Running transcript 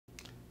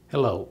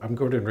Hello, I'm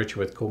Gordon Ritchie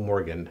with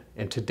Kollmorgen,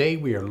 and today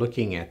we are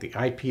looking at the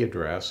IP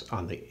address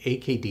on the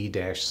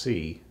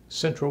AKD-C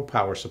central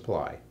power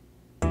supply.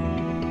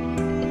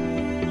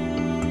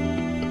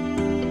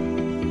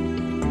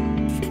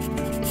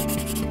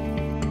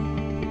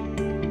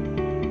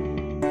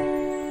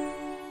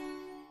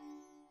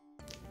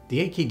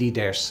 The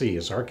AKD-C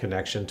is our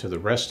connection to the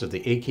rest of the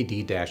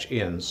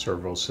AKD-N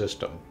servo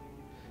system.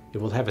 It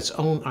will have its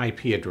own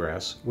IP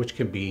address, which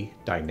can be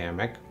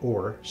dynamic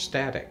or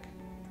static.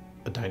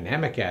 A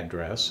dynamic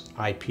address,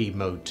 IP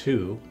mode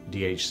 2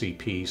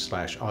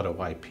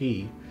 DHCP/auto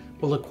IP,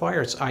 will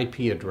acquire its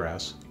IP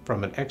address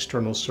from an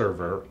external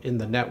server in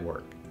the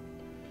network.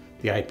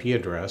 The IP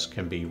address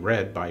can be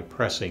read by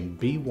pressing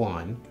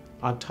B1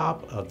 on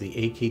top of the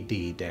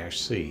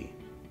AKD-C.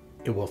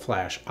 It will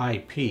flash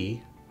IP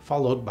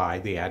followed by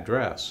the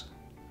address.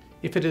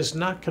 If it is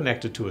not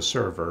connected to a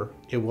server,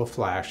 it will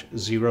flash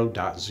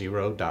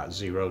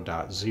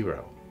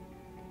 0.0.0.0.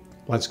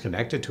 Once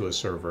connected to a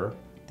server,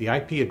 the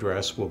IP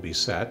address will be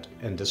set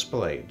and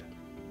displayed.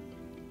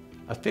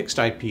 A fixed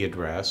IP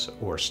address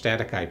or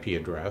static IP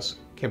address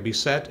can be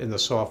set in the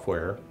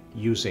software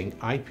using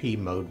IP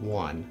mode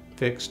 1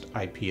 fixed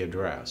IP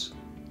address.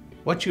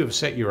 Once you have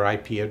set your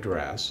IP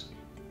address,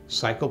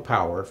 cycle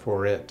power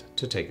for it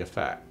to take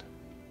effect.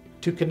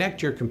 To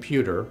connect your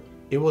computer,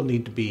 it will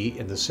need to be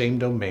in the same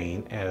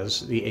domain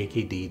as the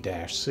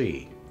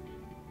AKD-C.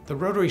 The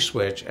rotary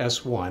switch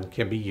S1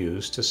 can be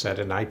used to set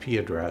an IP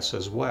address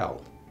as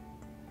well.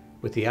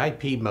 With the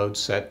IP mode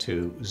set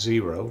to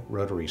 0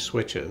 rotary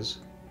switches,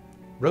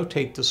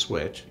 rotate the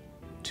switch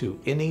to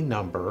any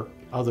number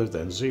other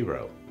than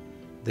 0,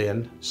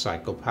 then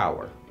cycle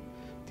power.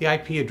 The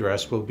IP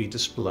address will be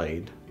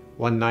displayed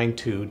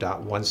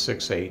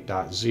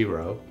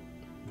 192.168.0,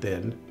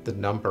 then the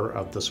number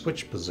of the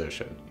switch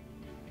position.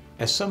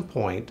 At some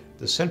point,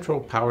 the central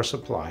power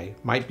supply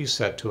might be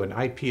set to an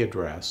IP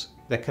address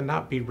that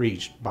cannot be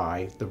reached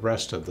by the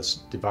rest of the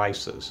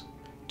devices.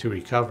 To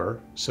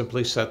recover,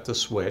 simply set the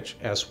switch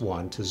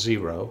S1 to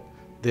 0,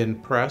 then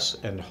press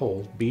and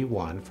hold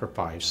B1 for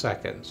 5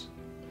 seconds.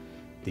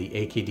 The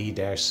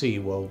AKD-C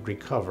will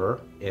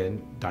recover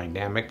in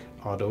dynamic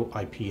auto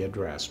IP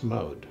address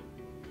mode.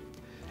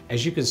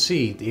 As you can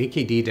see, the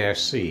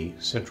AKD-C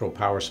central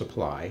power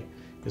supply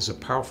is a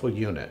powerful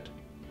unit.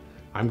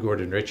 I'm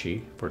Gordon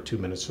Ritchie for 2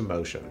 Minutes of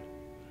Motion.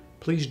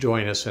 Please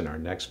join us in our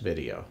next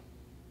video.